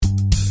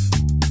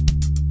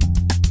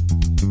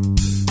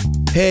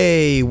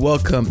Hey,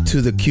 welcome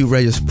to the Q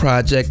Reyes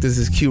Project. This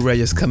is Q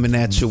Reyes coming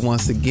at you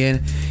once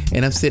again,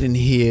 and I'm sitting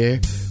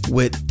here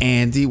with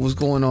Andy. What's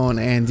going on,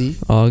 Andy?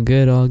 All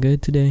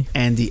good today.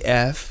 Andy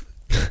F.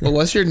 Well,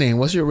 what's your name?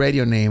 What's your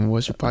radio name?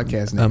 What's your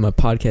podcast name? My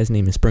podcast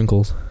name is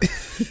Sprinkles.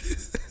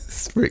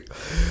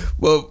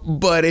 Well,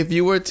 but if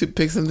you were to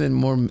pick something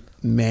more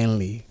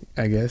manly,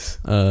 I guess.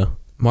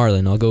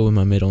 Marlon. I'll go with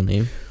my middle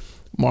name.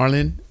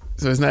 Marlon?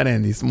 So it's not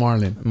Andy, it's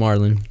Marlon.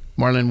 Marlon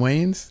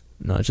Wayans?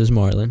 No, just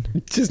Marlon.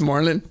 Just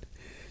Marlon?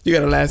 You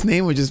got a last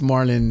name or just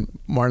Marlon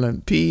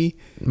P?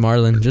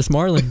 Marlon. Just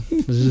Marlon.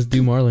 Let's just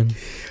do Marlon.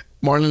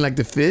 Marlon like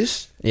the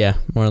fish? Yeah,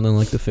 Marlon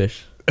like the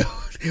fish.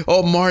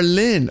 Oh,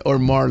 Marlin or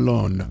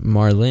Marlon?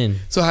 Marlin.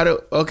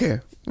 So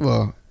okay,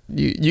 well,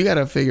 you got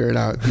to figure it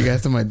out. You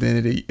got some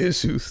identity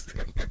issues.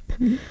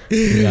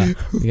 Yeah,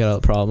 we got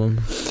a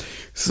problem.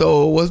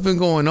 So what's been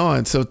going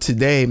on? So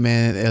today,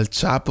 man, El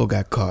Chapo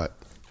got caught.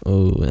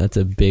 Oh, that's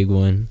a big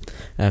one.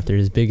 After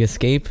his big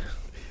escape.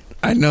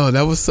 I know,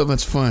 that was so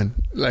much fun.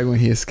 Like when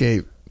he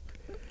escaped.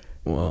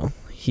 Well,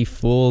 he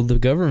fooled the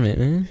government,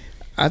 man.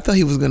 I thought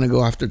he was going to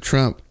go after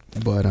Trump,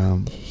 but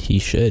he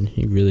should.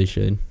 He really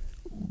should.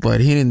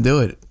 But he didn't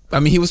do it. I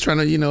mean, he was trying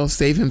to,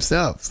 save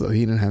himself, so he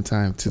didn't have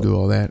time to do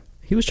all that.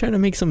 He was trying to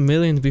make some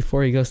millions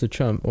before he goes to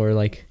Trump, or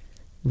like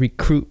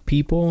recruit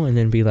people and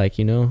then be like,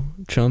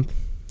 Trump,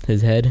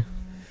 his head,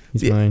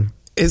 he's mine.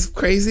 It's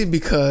crazy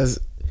because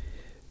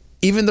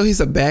even though he's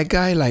a bad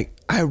guy, like,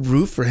 I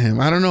root for him.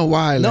 I don't know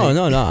why.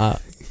 No.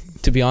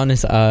 To be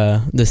honest,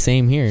 the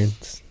same here.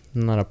 It's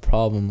not a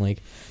problem.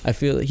 Like, I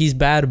feel he's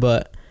bad,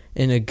 but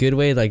in a good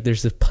way. Like,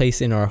 there's a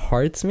place in our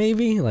hearts,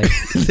 maybe. Like,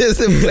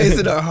 there's a place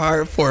in our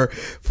heart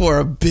for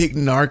a big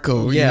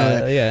narco.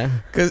 Yeah.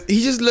 Because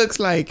he just looks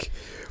like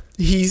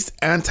he's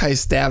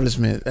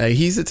anti-establishment.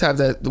 He's the type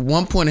that at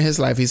one point in his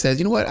life he says,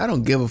 "You know what? I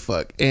don't give a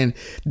fuck," and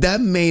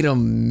that made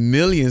him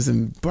millions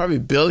and probably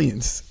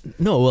billions.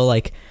 No, well,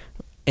 like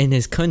in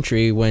his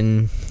country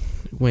when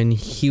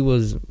he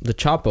was the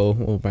Chapo.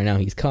 Well, right now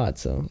he's caught.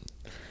 So,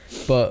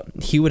 but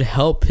he would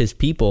help his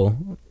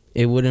people.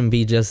 It wouldn't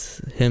be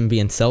just him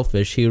being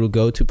selfish. He would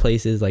go to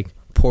places like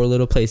poor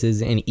little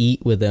places and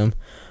eat with them,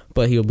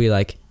 but he'll be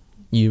like,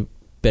 "You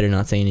better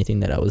not say anything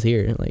that I was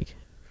here. Like,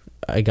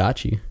 I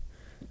got you."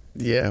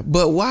 Yeah,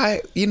 but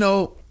why?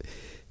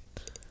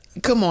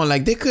 Come on,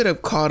 like they could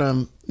have caught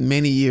him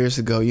many years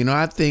ago.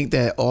 I think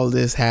that all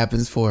this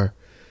happens for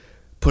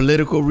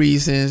political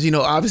reasons.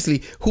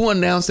 Obviously, who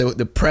announced it?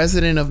 The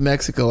president of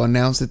Mexico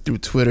announced it through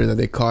Twitter that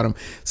they caught him.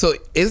 So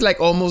it's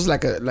like almost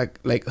like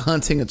like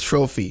hunting a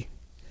trophy.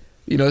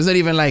 It's not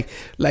even like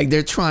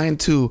they're trying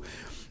to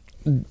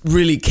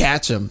really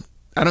catch him.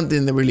 I don't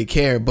think they really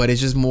care, but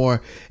it's just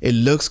more, it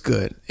looks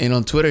good. And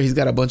on Twitter, he's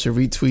got a bunch of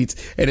retweets.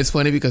 And it's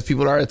funny because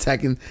people are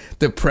attacking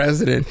the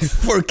president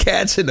for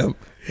catching him.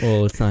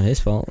 Well, it's not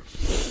his fault.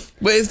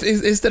 But it's,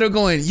 instead of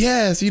going,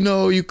 yes,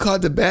 you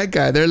caught the bad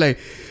guy, they're like,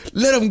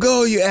 let him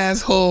go, you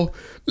asshole.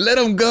 Let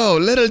him go.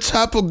 Let El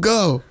Chapo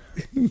go.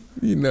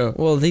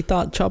 Well, they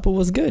thought Chapo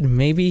was good.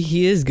 Maybe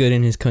he is good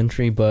in his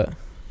country, but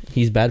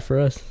he's bad for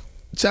us.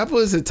 Chapo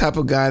is the type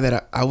of guy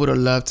that I would have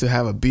loved to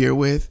have a beer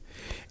with,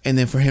 and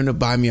then for him to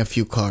buy me a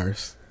few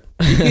cars.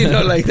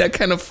 Like that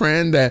kind of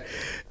friend that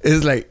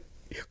is like,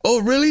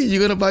 oh, really? You're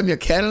going to buy me a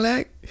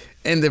Cadillac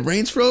and the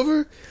Range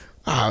Rover?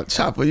 Oh,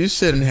 Chapo, you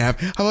shouldn't have.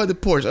 How about the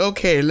Porsche?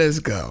 Okay, let's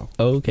go.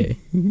 Okay.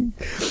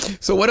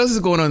 So what else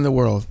is going on in the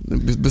world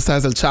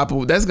besides El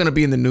Chapo? That's going to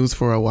be in the news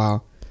for a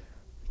while.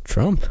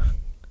 Trump,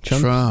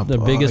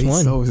 the biggest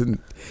one.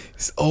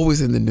 He's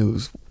always in the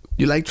news.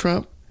 You like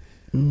Trump?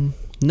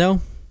 No.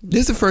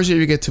 This is the first year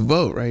you get to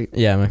vote, right?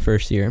 Yeah, my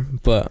first year,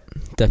 but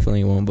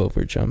definitely won't vote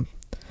for Trump.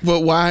 But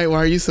why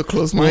are you so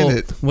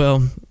close-minded?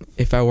 Well,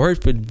 if I were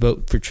to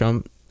vote for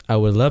Trump, I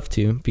would love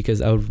to,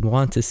 because I would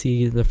want to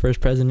see the first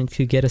president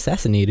to get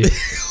assassinated.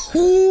 So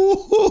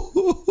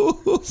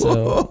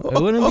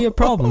it wouldn't be a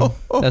problem.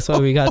 That's why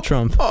we got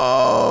Trump.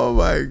 Oh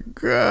my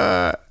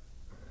God.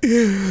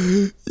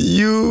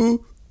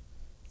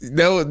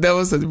 That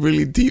was a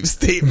really deep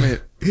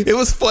statement. It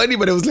was funny,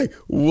 but it was like,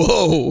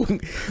 whoa.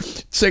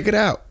 Check it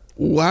out.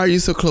 Why are you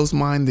so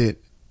close-minded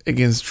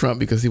against Trump?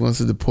 Because he wants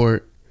to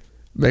deport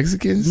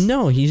Mexicans?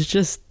 No, he's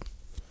just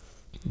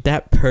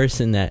that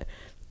person that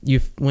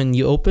when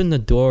you open the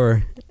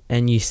door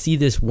and you see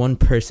this one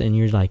person,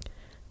 you're like,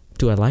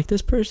 do I like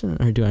this person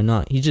or do I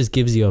not? He just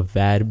gives you a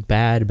bad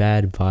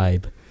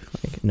vibe.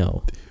 Like,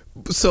 no.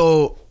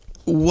 So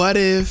what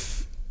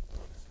if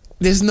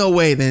there's no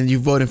way then you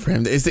voted for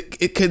him?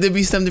 Could there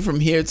be something from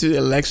here to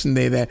election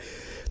day that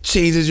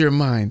changes your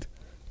mind?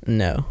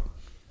 No.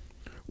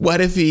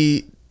 What if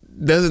he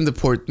doesn't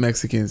deport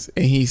Mexicans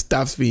and he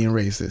stops being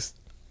racist?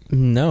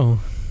 No.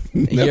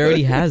 He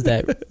already has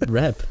that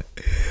rep.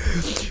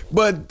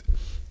 But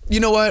you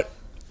know what?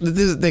 This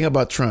is the thing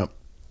about Trump.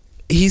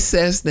 He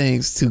says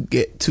things to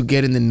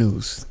get in the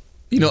news.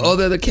 All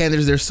the other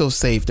candidates, they're so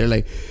safe. They're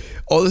like,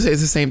 all they say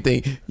is the same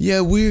thing.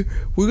 Yeah, we're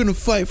gonna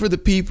fight for the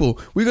people.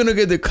 We're gonna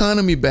get the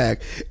economy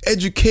back,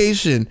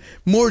 education,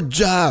 more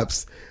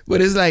jobs. But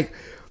it's like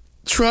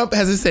Trump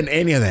hasn't said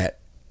any of that.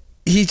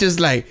 he's just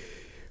like,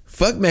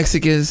 fuck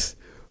Mexicans,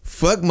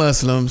 fuck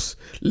Muslims.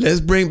 Let's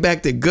bring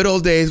back the good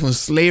old days when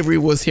slavery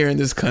was here in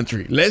this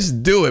country. Let's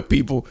do it,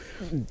 people.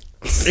 And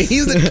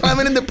he's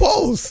climbing in the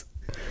polls.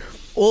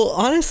 Well,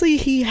 honestly,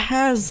 he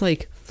has,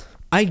 like,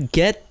 I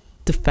get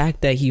the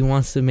fact that he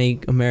wants to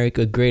make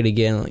America great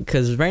again,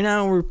 because right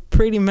now we're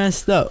pretty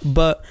messed up.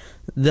 But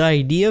the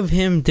idea of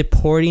him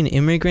deporting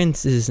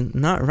immigrants is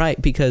not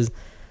right, because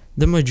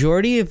the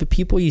majority of the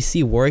people you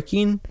see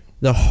working,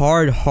 the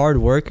hard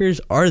workers,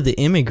 are the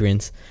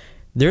immigrants.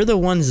 They're the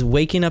ones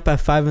waking up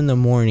at 5 in the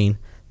morning.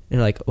 They're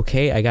like,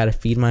 okay, I gotta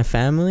feed my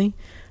family.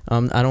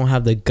 I don't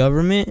have the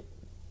government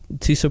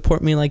to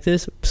support me like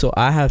this, so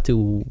I have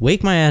to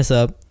wake my ass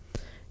up,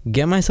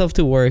 get myself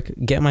to work,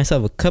 get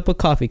myself a cup of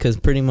coffee, because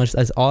pretty much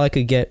that's all I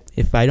could get.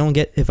 If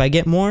I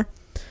get more,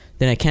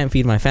 then I can't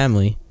feed my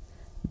family.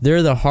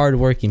 They're the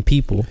hardworking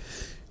people.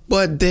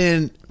 But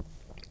then,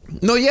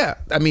 no, yeah,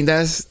 I mean,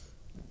 I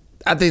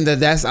think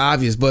that's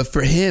obvious, but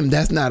for him,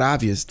 that's not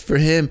obvious. For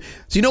him,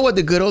 so you know what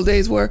the good old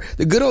days were?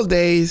 The good old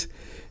days,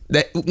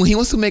 that when he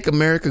wants to make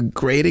America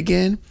great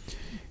again,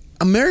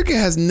 America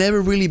has never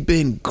really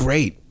been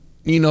great.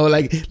 You know,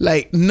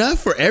 like not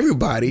for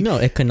everybody. No,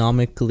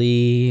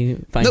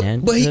 economically, financially.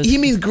 No, but he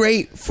means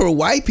great for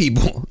white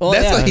people. Oh,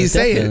 that's what he's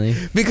definitely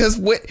saying. Because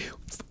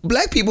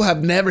black people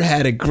have never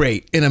had it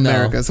great in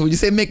America. No. So when you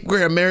say make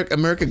great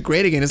America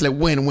great again, it's like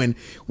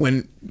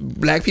when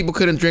black people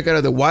couldn't drink out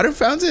of the water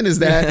fountain, is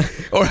that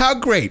or how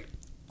great?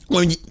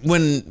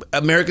 When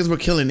Americans were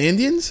killing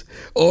Indians?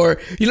 Or,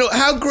 you know,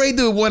 how great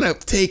do we want to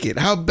take it?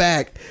 How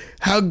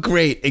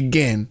great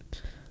again?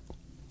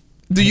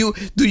 Do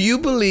you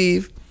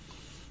believe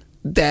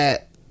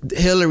that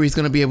Hillary's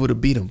going to be able to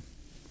beat him?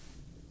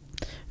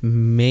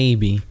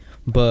 Maybe,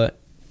 but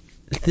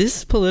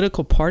this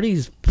political party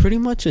is pretty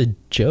much a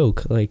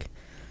joke. Like,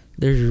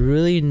 there's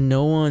really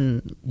no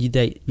one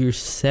that you're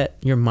set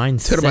your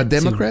mind set about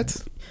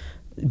Democrats?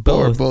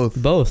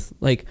 Both.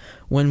 Like,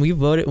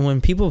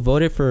 when people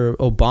voted for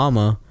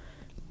Obama,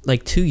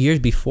 like 2 years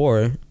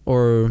before,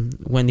 or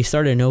when they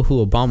started to know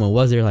who Obama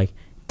was, they're like,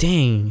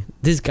 dang,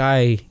 this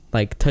guy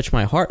like touched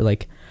my heart.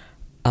 Like,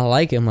 I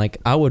like him. Like,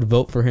 I would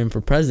vote for him for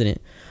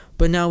president.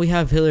 But now we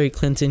have Hillary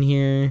Clinton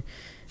here,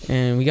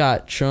 and we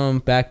got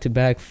Trump back to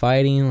back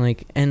fighting.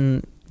 Like,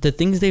 and the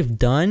things they've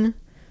done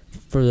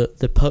for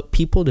the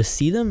people to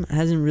see them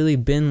hasn't really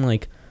been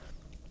like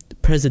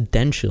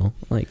presidential.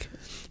 Like,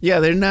 yeah,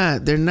 they're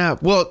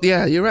not. Well,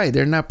 yeah, you're right.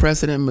 They're not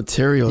precedent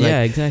material. Like,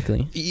 yeah,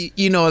 exactly.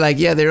 You know, like,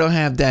 yeah, they don't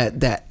have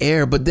that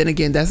air. But then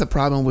again, that's a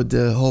problem with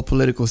the whole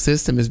political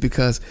system, is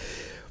because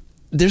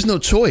there's no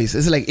choice.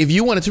 It's like, if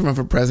you wanted to run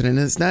for president,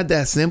 it's not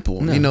that simple.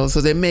 No. You know,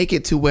 so they make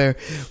it to where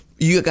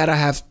you gotta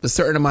have a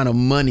certain amount of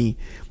money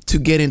to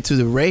get into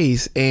the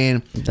race,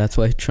 and that's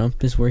why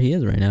Trump is where he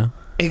is right now.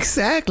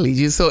 Exactly.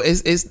 So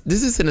this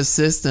isn't a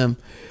system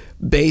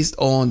based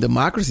on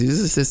democracy. This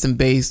is a system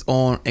based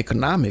on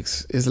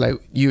economics. It's like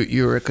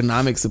your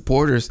economic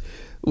supporters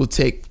will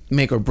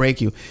make or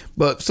break you.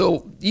 But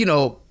so, you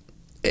know,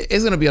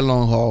 it's gonna be a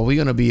long haul. We're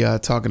gonna be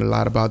talking a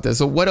lot about that.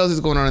 So what else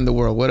is going on in the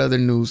world? What other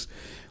news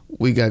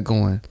we got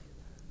going?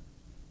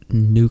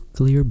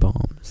 Nuclear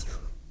bombs.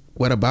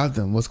 What about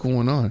them? What's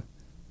going on?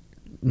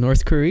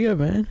 North Korea,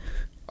 man.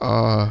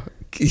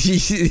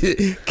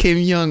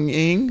 Kim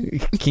Jong-un,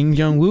 Kim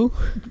Jong-woo,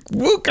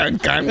 Woo Kang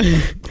Kang.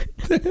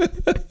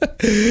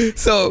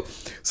 So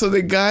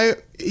the guy,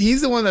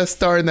 he's the one that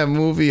starred in that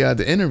movie,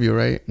 The Interview,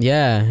 right?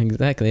 Yeah,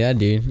 exactly. That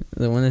dude,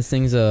 the one that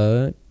sings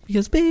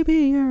because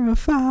baby you're a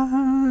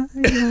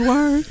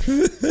firework.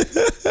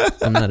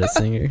 I'm not a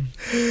singer.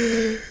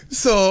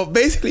 So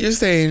basically, you're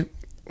saying,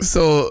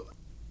 so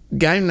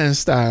Gangnam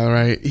Style,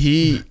 right?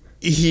 He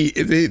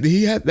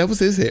had, that was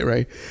his hit,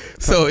 right?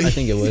 So I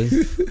think it was.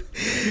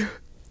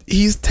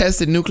 He's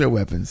tested nuclear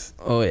weapons.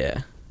 Oh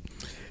yeah,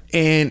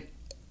 and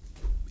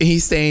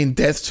he's saying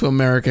death to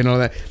America and all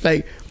that.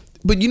 Like,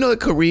 but you know, the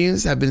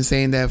Koreans have been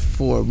saying that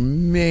for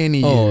many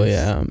years. Oh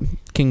yeah,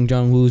 Kim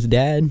Jong-woo's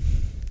dad.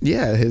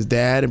 Yeah, his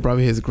dad and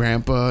probably his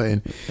grandpa,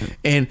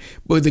 and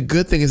but the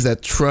good thing is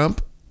that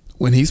Trump,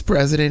 when he's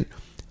president,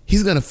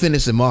 he's gonna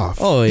finish him off.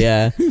 Oh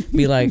yeah,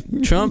 be like,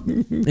 Trump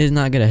is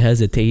not gonna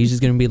hesitate. He's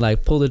just gonna be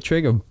like, pull the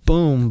trigger,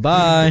 boom,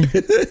 bye.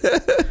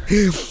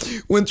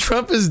 When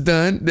Trump is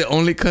done, the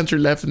only country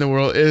left in the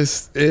world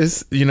is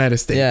the United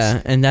States.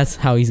 Yeah, and that's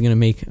how he's gonna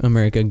make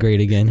America great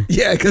again.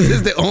 Yeah, because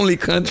it's the only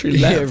country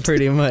left. Yeah,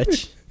 pretty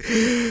much.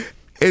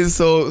 And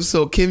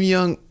so Kim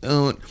Jong,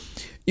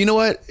 you know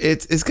what?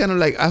 It's kind of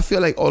like, I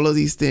feel like all of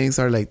these things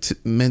are like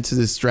meant to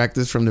distract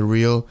us from the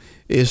real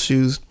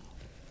issues.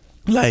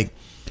 Like,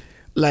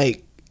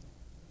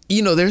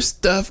 you know, there's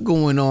stuff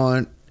going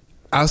on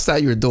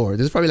outside your door.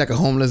 There's probably like a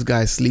homeless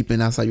guy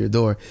sleeping outside your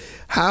door.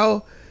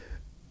 How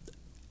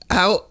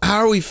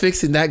are we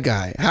fixing that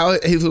guy? How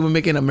is we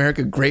making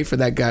America great for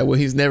that guy when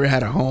he's never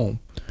had a home?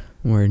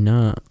 We're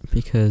not,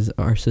 because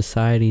our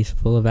society's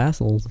full of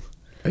assholes.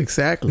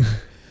 Exactly.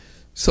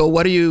 So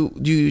what do you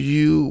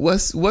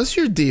what's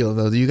your deal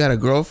though? Do you got a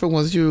girlfriend?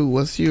 What's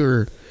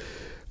your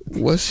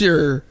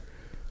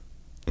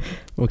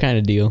What kind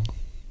of deal?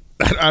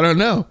 I don't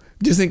know.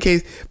 Just in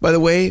case. By the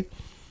way,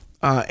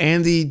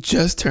 Andy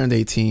just turned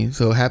 18,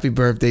 so happy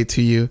birthday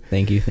to you.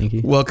 Thank you.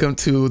 Welcome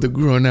to the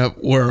grown-up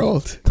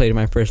world. Played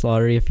my first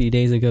lottery a few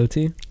days ago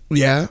too.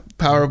 Yeah,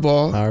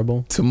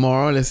 Powerball.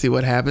 Tomorrow, let's see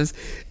what happens.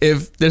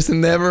 If there's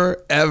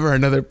never, ever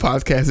another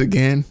podcast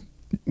again,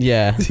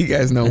 yeah, you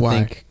guys know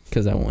why.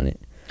 Because I won it.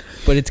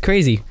 But it's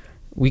crazy.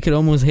 We could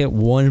almost hit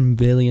 $1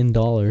 billion.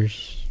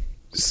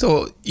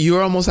 So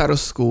you're almost out of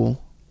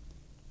school.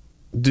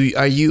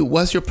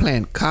 What's your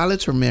plan?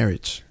 College or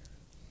marriage?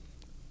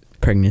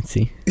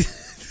 Pregnancy.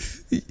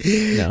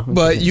 No.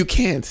 But you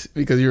can't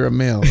because you're a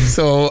male.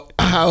 So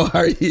how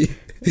are you?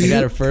 I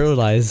gotta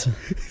fertilize.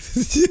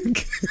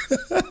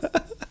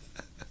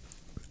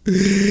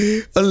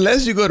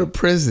 Unless you go to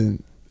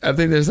prison, I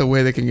think there's a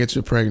way they can get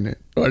you pregnant,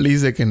 or at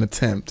least they can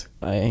attempt.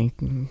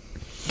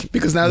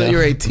 Because now that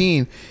you're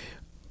 18,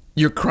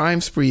 your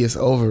crime spree is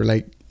over.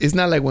 Like, it's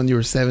not like when you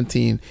were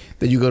 17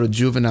 that you go to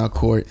juvenile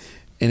court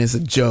and it's a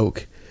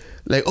joke.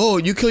 Like, oh,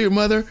 you kill your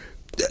mother?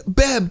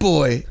 Bad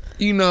boy.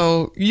 You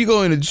know, you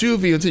go into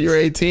juvie until you're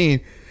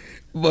 18.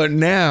 But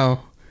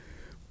now,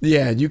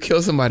 yeah, you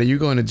kill somebody, you're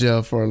going to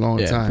jail for a long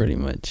time. Yeah, pretty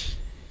much.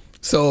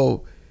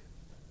 So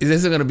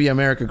this is going to be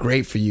America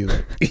great for you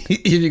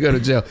if you go to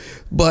jail.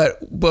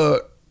 But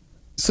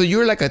so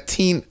you're like a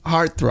teen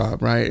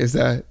heartthrob, right? Is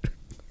that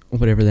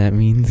whatever that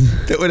means?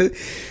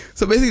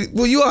 So basically,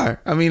 well, you are.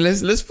 I mean,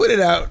 let's put it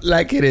out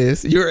like it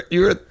is. You're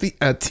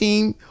a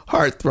teen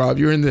heartthrob.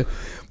 You're in the,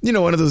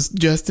 one of those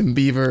Justin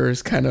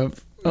Bieber's kind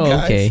of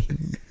guys. Okay.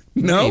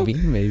 No,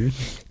 maybe.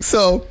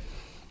 So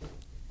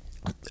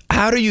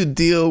how do you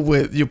deal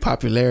with your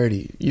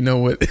popularity?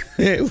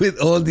 With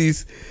all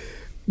these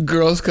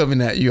girls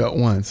coming at you at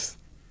once.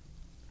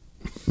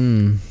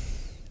 It's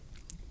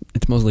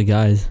mostly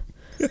guys.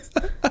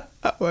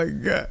 Oh my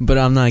God. But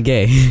I'm not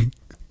gay.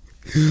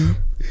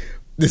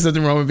 There's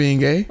nothing wrong with being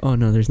gay? Oh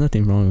no, there's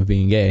nothing wrong with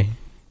being gay.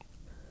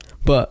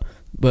 But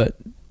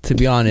to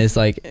be honest,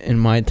 like in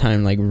my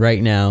time, like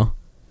right now,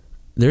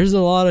 there's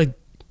a lot of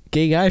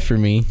gay guys for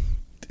me.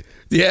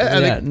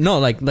 Yeah.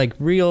 Like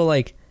real,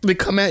 like they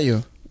come at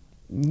you.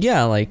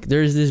 Yeah, like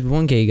there's this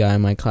one gay guy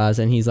in my class,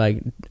 and he's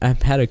like,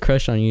 I've had a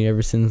crush on you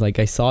ever since like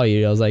I saw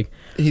you. I was like,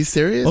 he's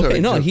serious? Okay,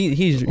 no,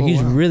 he's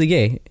wow. Really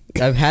gay.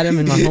 I've had him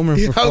in my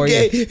homeroom for 4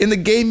 years. In the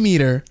gay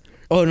meter?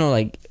 Oh no,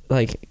 like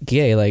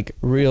gay, like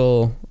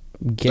real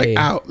gay. Like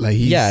out, like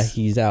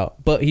he's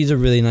out. But he's a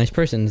really nice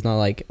person. It's not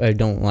like I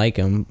don't like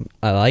him.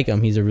 I like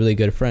him. He's a really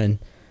good friend.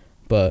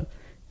 But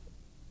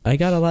I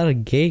got a lot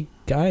of gay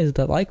guys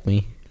that like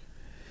me.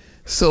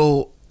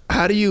 So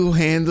how do you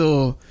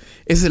handle?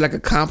 Is it like a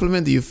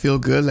compliment? Do you feel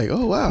good? Like,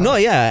 oh wow. No,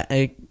 yeah,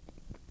 it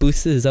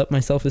boosts up my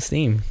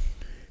self-esteem.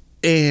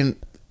 And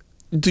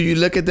do you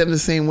look at them the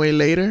same way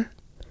later?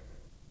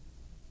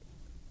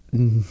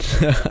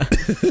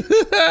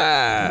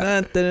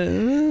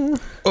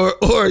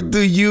 or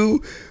do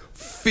you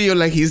feel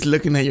like he's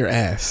looking at your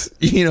ass?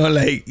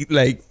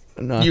 Like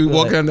no, you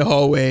walk down the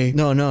hallway.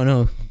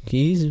 No.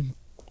 He's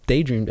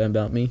daydreamed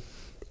about me.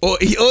 Oh,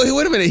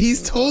 wait a minute.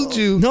 He's told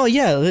you. No,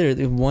 yeah,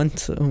 literally.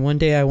 One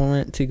day I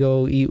went to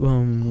go eat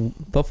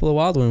Buffalo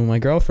Wild Wing with my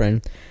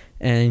girlfriend,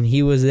 and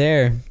he was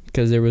there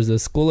because there was a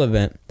school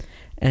event,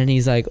 and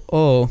he's like,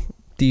 "Oh,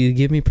 do you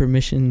give me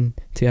permission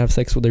to have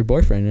sex with your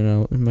boyfriend?"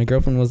 And my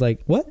girlfriend was like,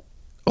 "What?"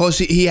 Oh,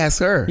 he asked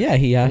her. Yeah,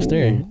 he asked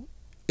her.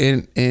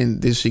 And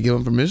did she give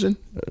him permission?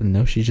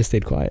 No, she just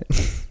stayed quiet.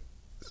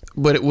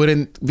 But it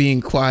wouldn't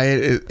being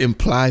quiet it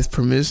implies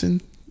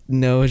permission?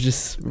 No, it's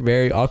just a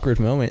very awkward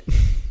moment.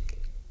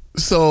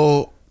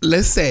 So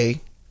let's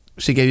say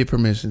she gave you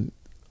permission.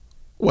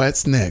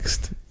 What's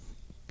next?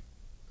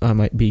 I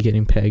might be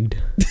getting pegged.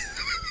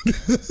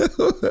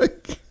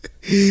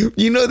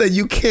 You know that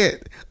you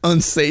can't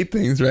unsay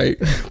things, right?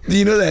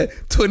 You know that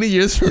 20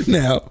 years from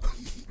now,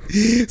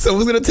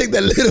 someone's going to take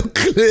that little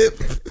clip,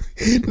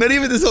 not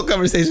even this whole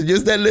conversation,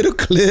 just that little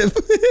clip,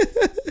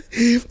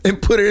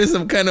 and put it in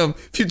some kind of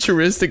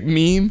futuristic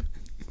meme?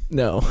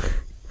 No.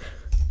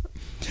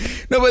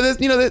 No, but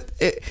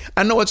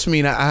I know what you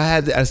mean. I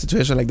had a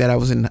situation like that. I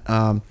was in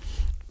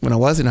when I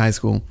was in high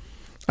school,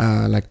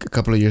 like a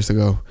couple of years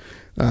ago.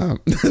 No,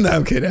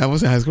 I'm kidding. I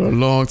was in high school a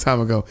long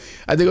time ago.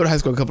 I did go to high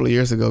school a couple of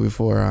years ago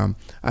before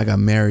I got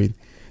married,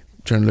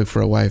 trying to look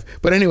for a wife.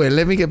 But anyway,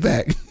 let me get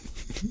back.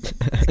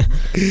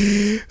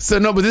 So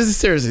no, but this is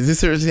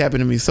seriously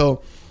happened to me.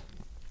 So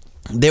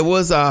there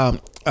was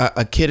a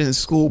kid in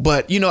school,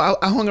 but I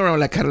hung around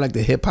like kind of like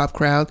the hip hop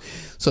crowd.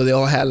 So they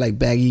all had like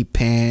baggy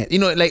pants,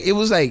 like it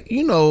was like,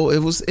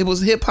 it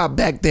was hip hop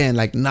back then,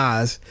 like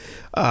Nas,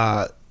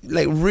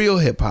 like real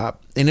hip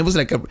hop. And it was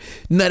like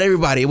not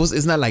everybody,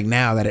 it's not like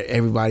now that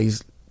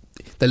everybody's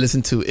that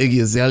listen to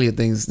Iggy Azalea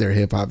thinks they're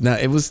hip hop. Now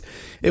it was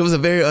a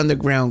very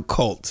underground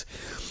cult.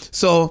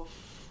 So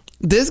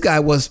this guy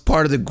was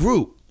part of the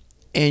group,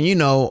 and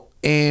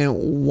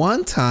and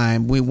one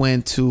time we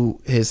went to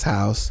his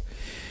house,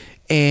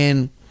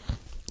 and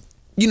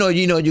you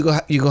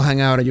go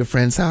hang out at your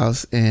friend's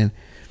house, and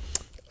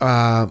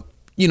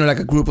like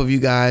a group of you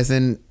guys,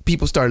 and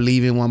people start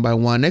leaving one by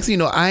one. Next thing you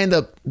know, I end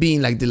up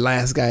being like the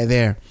last guy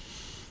there.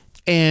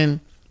 And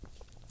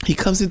he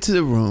comes into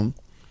the room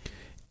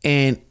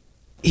and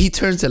he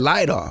turns the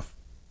light off.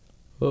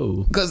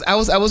 Whoa. Because I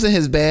was in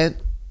his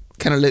bed,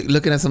 kind of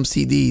looking at some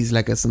CDs,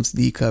 like at some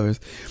CD covers.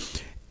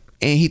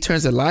 And he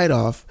turns the light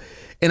off.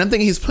 And I'm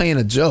thinking he's playing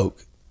a joke,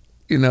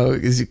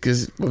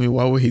 because,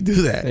 why would he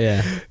do that?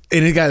 Yeah.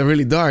 And it got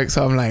really dark.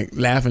 So I'm like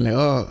laughing, like,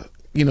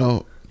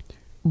 oh,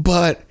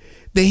 But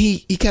then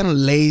he kind of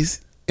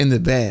lays in the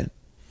bed.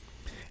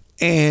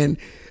 And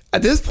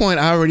at this point,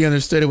 I already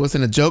understood it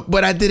wasn't a joke,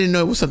 but I didn't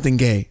know it was something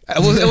gay. I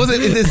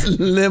wasn't in this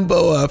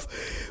limbo of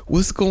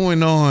what's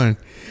going on.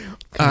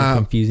 Kind of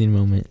confusing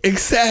moment.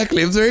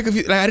 Exactly. It was very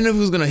confusing. Like, I didn't know if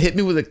he was going to hit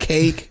me with a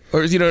cake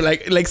or,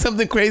 like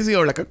something crazy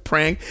or like a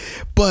prank.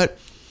 But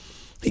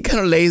he kind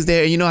of lays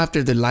there. And,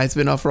 after the light's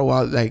been off for a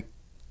while, like,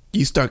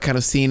 you start kind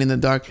of seeing in the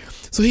dark.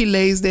 So he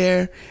lays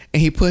there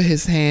and he put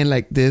his hand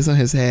like this on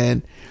his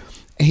head.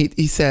 And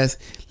he says,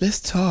 let's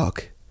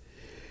talk.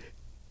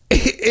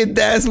 And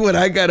that's when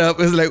I got up.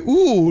 It's like,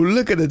 ooh,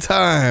 look at the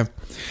time.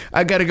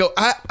 I got to go.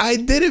 I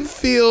didn't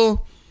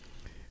feel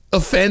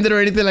offended or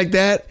anything like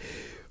that.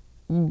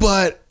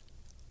 But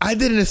I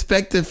didn't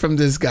expect it from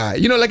this guy.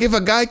 Like if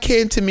a guy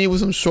came to me with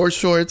some short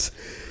shorts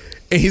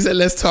and he said,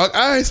 let's talk,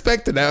 I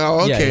expected that.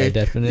 Oh, okay. Yeah,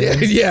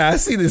 definitely. Yeah, I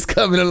see this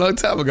coming a long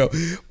time ago.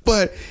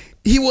 But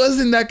he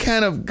wasn't that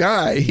kind of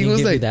guy. He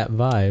was like that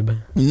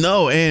vibe.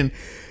 No, and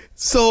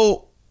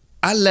so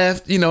I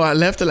left, I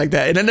left it like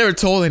that. And I never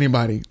told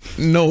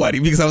nobody,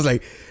 because I was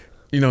like,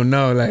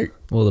 no, like.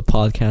 Well, the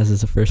podcast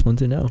is the first one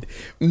to know.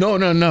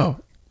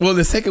 No. Well,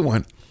 the second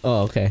one.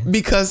 Oh, okay.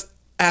 Because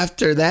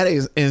after that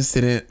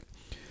incident,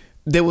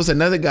 there was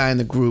another guy in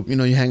the group, you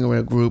hang around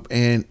a group,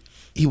 and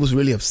he was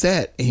really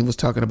upset. And he was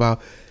talking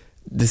about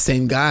the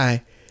same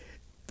guy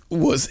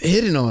was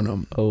hitting on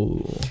him.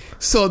 Oh.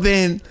 So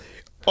then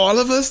all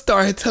of us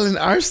started telling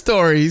our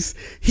stories.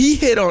 He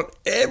hit on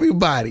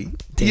everybody.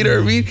 Damn. You know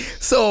what I mean?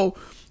 So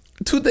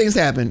 2 things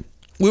happened.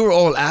 We were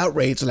all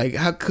outraged. Like,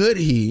 how could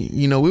he?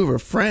 We were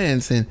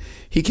friends and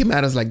he came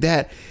at us like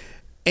that.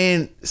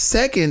 And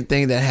second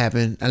thing that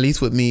happened, at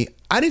least with me,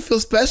 I didn't feel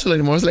special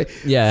anymore. It's like,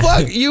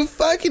 fuck, you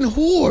fucking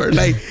whore.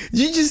 Like,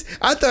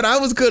 I thought I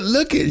was good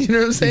looking. You know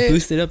what I'm saying? You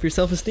boosted up your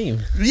self-esteem.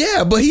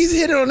 Yeah, but he's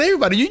hitting on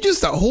everybody. You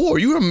just a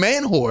whore. You were a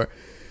man whore.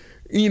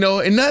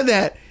 And not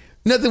that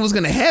nothing was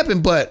going to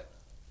happen, but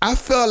I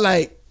felt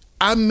like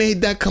I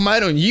made that come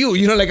out on you.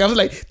 Like I was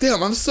like,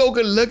 damn, I'm so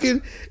good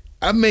looking.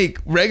 I make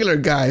regular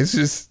guys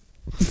just,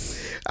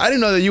 I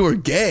didn't know that you were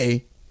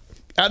gay.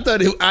 I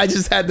thought I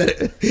just had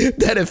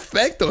that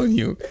effect on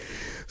you.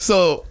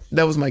 So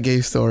that was my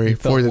gay story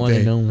for the one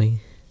day. And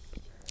only.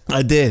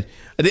 I did.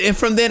 And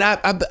from then,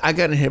 I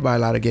got hit by a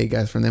lot of gay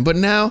guys from then. But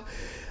now,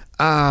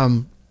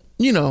 I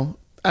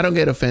don't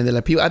get offended.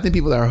 Like I think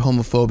people that are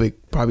homophobic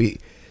probably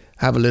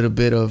have a little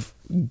bit of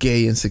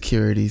gay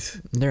insecurities.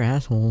 They're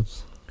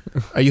assholes.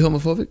 Are you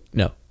homophobic?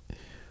 No.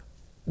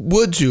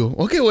 Would you?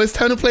 Okay, well, it's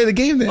time to play the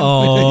game then.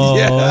 Oh.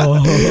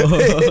 Yeah.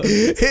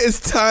 It's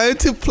time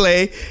to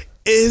play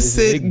Is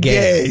It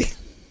Gay?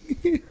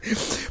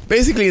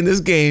 Basically, in this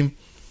game,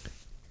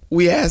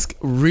 we ask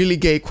really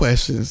gay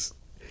questions,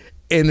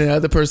 and the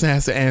other person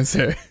has to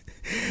answer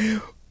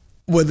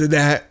whether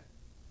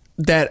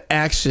that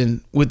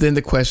action within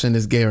the question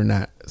is gay or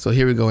not. So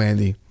here we go,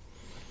 Andy.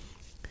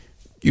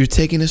 You're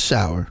taking a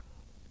shower.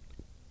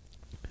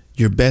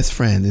 Your best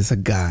friend is a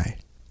guy.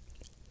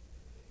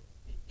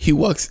 He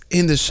walks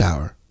in the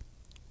shower.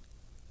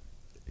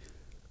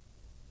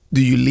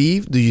 Do you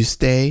leave? Do you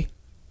stay?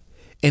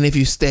 And if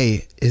you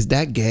stay, is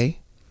that gay?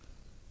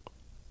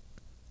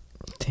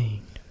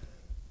 Dang.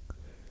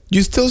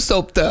 You still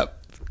soaped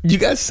up. You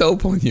got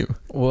soap on you.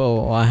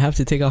 Well, I have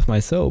to take off my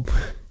soap.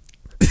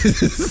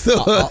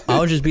 So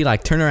I'll just be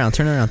like, turn around.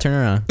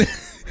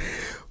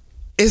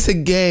 Is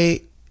it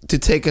gay to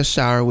take a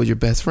shower with your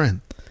best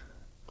friend?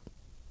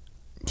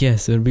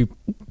 Yes, it would be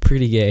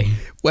pretty gay.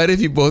 What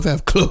if you both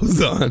have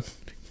clothes on?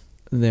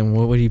 Then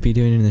what would you be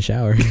doing in the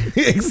shower?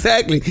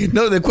 Exactly.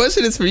 No, the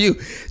question is for you.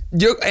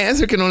 Your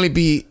answer can only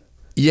be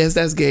yes,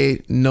 that's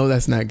gay. No,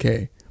 that's not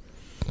gay.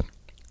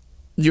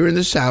 You're in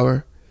the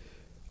shower.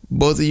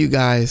 Both of you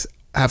guys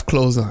have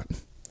clothes on.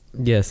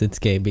 Yes, it's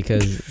gay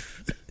because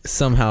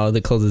somehow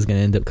the clothes is going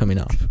to end up coming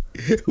off.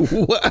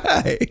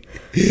 Why?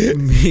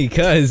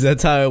 Because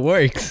that's how it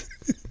works.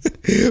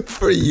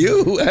 For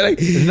you?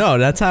 No,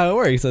 that's how it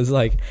works. It's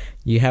like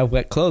you have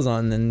wet clothes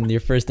on, then your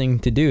first thing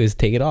to do is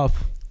take it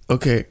off.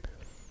 Okay.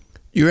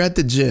 You're at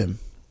the gym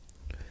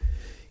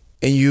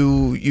and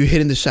you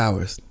hit in the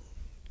showers.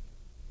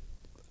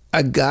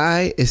 A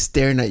guy is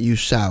staring at you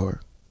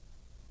shower.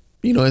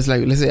 It's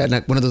like, let's say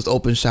like one of those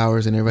open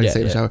showers and everybody's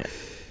taking a shower.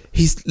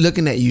 He's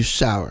looking at you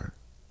shower.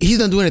 He's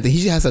not doing anything. He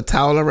just has a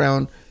towel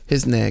around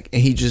his neck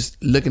and he's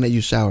just looking at you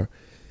shower.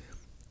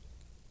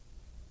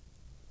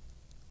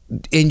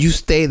 And you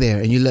stay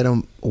there and you let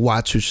him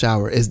watch you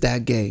shower. Is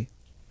that gay?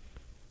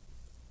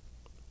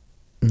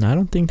 I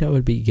don't think that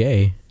would be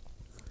gay.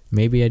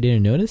 Maybe I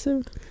didn't notice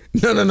him.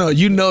 No.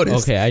 You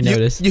noticed. Okay, I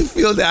noticed. You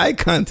feel the eye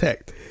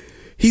contact.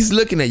 He's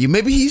looking at you.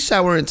 Maybe he's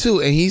showering too,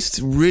 and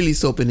he's really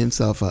soaping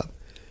himself up.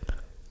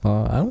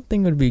 Well, I don't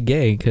think it would be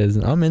gay because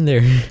I'm in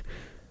there.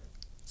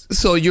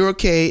 So you're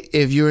okay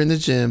if you're in the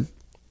gym,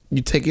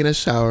 you're taking a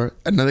shower,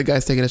 another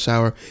guy's taking a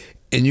shower,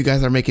 and you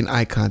guys are making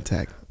eye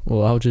contact.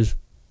 Well, I'll just,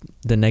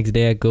 the next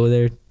day I go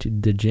there to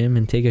the gym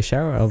and take a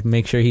shower. I'll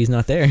make sure he's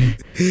not there.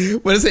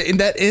 But is it in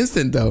that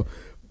instant though?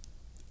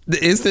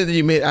 The instant that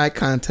you made eye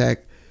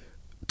contact,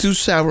 two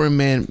showering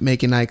men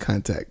making eye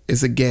contact,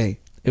 is it gay?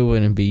 It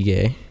wouldn't be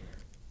gay.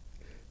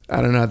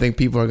 I don't know. I think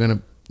people are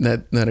gonna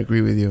not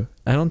agree with you.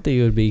 I don't think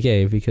it would be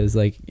gay because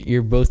like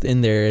you're both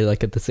in there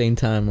like at the same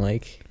time,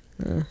 like.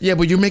 Yeah,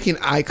 but you're making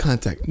eye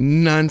contact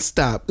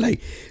nonstop.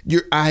 Like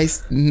your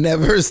eyes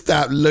never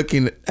stop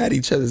looking at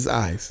each other's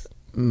eyes.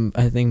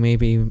 I think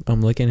maybe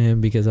I'm looking at him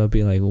because I'll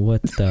be like,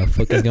 what the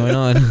fuck is going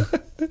on?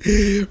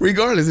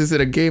 Regardless, is it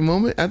a gay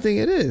moment? I think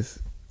it is.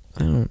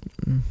 I don't.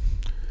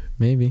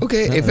 Maybe.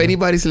 Okay, if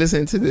anybody's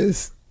listening to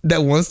this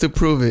that wants to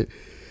prove it,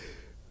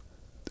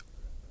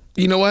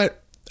 you know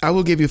what? I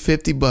will give you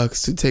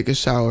 $50 to take a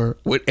shower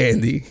with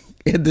Andy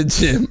in the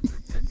gym.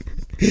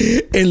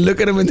 And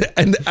look at him in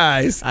the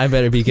eyes. I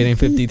better be getting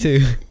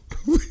 52.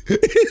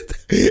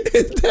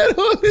 Is that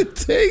all it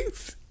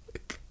takes?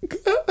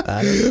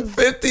 I don't know.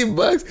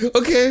 $50.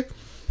 Okay.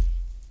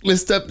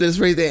 Let's stop this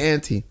right there,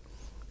 ante.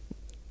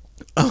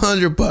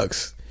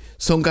 $100.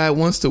 Some guy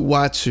wants to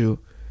watch you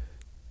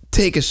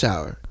take a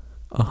shower.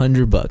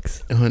 $100.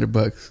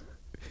 $100.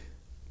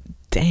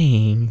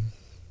 Dang.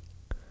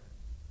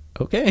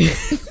 Okay.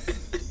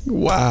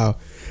 Wow.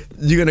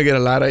 You're going to get a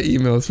lot of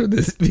emails from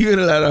this. You're going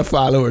to get a lot of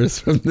followers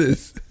from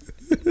this.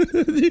 You're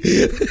going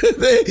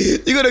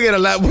to get a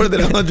lot more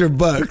than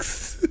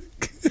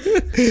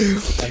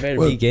 $100. I better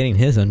be getting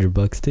his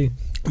 $100 too.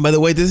 By the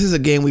way, this is a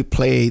game we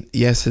played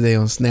yesterday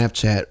on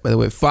Snapchat. By the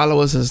way,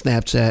 follow us on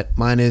Snapchat.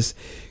 Mine is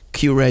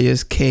Q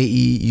Reyes,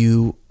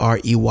 KEUREYES.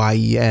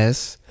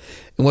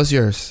 And what's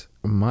yours?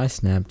 My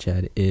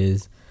Snapchat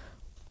is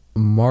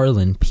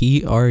Marlon,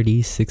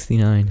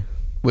 PRD69.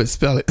 Wait,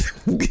 spell it.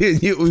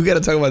 We've got to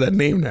talk about that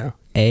name now.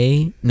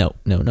 No,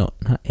 not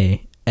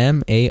A.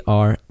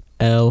 MARLON,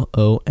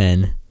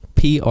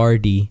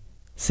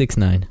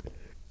 PRD69.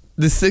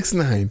 The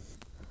 6'9".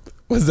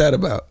 What's that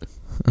about?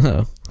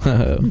 Oh.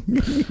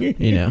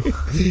 You know.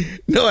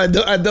 No, I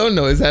don't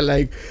know. Is that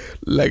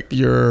like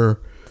your,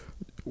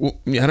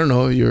 I don't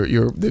know,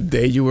 your the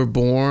day you were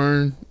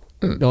born?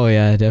 Oh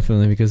yeah,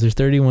 definitely, because there's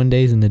 31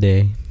 days in the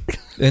day.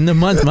 In the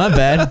month, my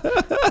bad.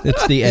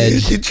 It's the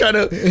edge. You try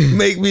to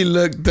make me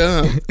look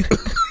dumb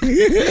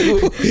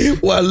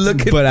while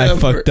looking. But I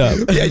fucked up.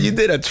 Yeah, you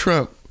did a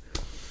Trump.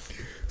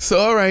 So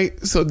all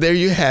right, so there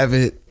you have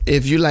it.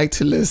 If you like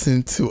to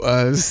listen to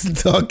us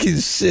talking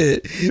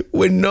shit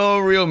with no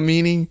real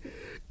meaning,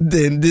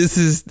 then this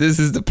is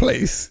the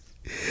place.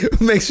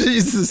 Make sure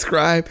you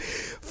subscribe.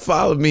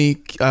 Follow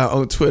me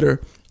on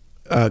Twitter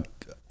at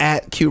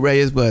Q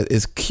Reyes, but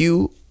it's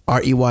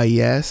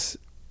QREYES.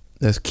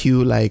 That's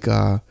Q like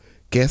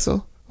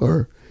queso,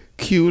 or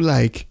Q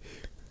like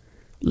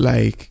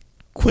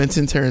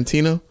Quentin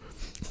Tarantino.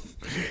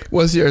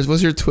 What's yours?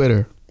 What's your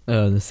Twitter?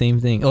 Oh, the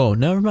same thing. Oh,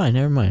 never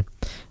mind.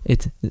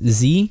 It's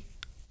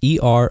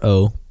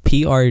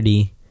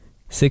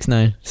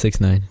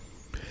ZEROPRD6969.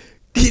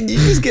 Can you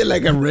just get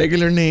like a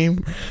regular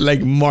name, like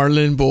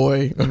Marlon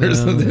Boy or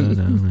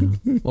something?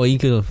 No. Well, you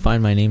could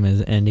find my name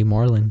as Andy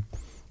Marlon.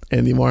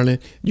 Andy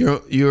Marlon.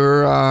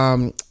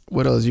 You're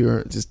what else?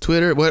 You're just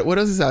Twitter. What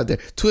else is out there?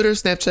 Twitter,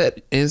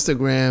 Snapchat,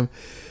 Instagram.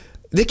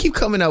 They keep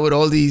coming out with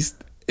all these.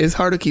 It's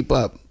hard to keep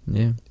up.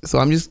 Yeah. So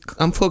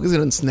I'm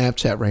focusing on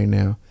Snapchat right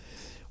now.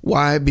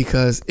 Why?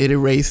 Because it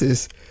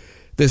erases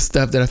this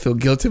stuff that I feel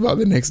guilty about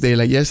the next day.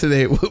 Like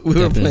yesterday, we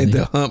were playing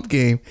the hump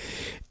game,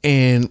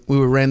 and we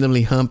were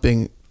randomly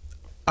humping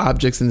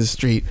objects in the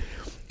street.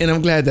 And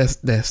I'm glad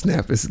that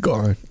Snap is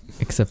gone.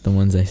 Except the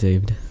ones I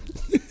saved.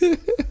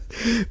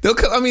 They'll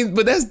come. I mean,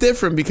 but that's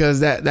different because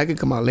that could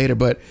come out later.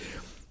 But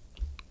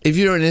if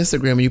you're on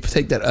Instagram and you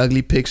take that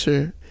ugly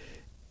picture,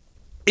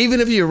 even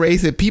if you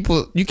erase it,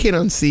 you can't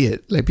unsee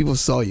it. Like people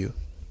saw you.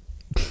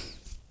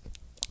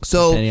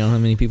 So depending on how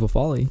many people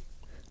follow you.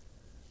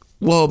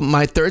 Well,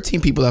 my 13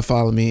 people that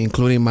follow me,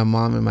 including my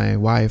mom and my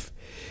wife,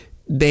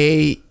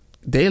 they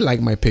like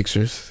my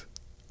pictures,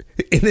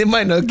 and they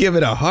might not give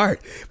it a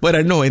heart, but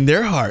I know in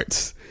their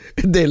hearts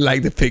they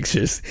like the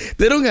pictures.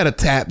 They don't got to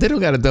tap. They don't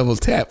got to double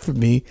tap for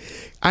me.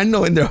 I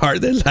know in their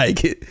heart they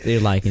like it. They're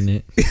liking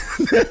it.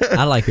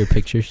 I like your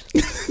pictures.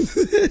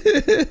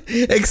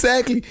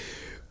 Exactly.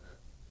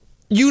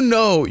 You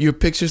know your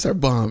pictures are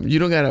bomb. You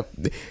don't got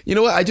to. You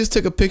know what? I just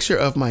took a picture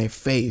of my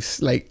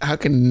face. Like, how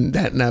can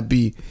that not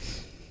be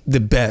the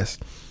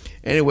best?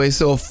 Anyway,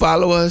 so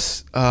follow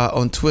us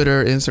on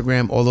Twitter,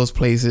 Instagram, all those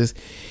places.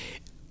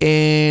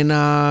 And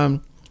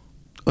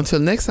until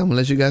next time,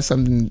 unless you got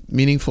something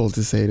meaningful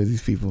to say to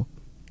these people.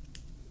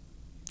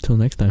 Till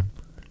next time.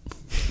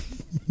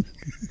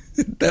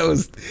 That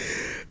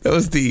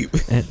was deep.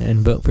 And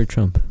vote for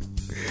Trump.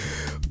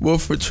 Vote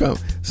for Trump.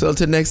 So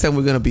until next time,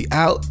 we're gonna be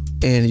out,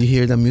 and you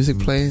hear the music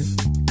playing.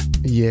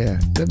 Yeah,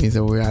 that means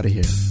that we're out of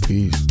here.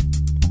 Peace.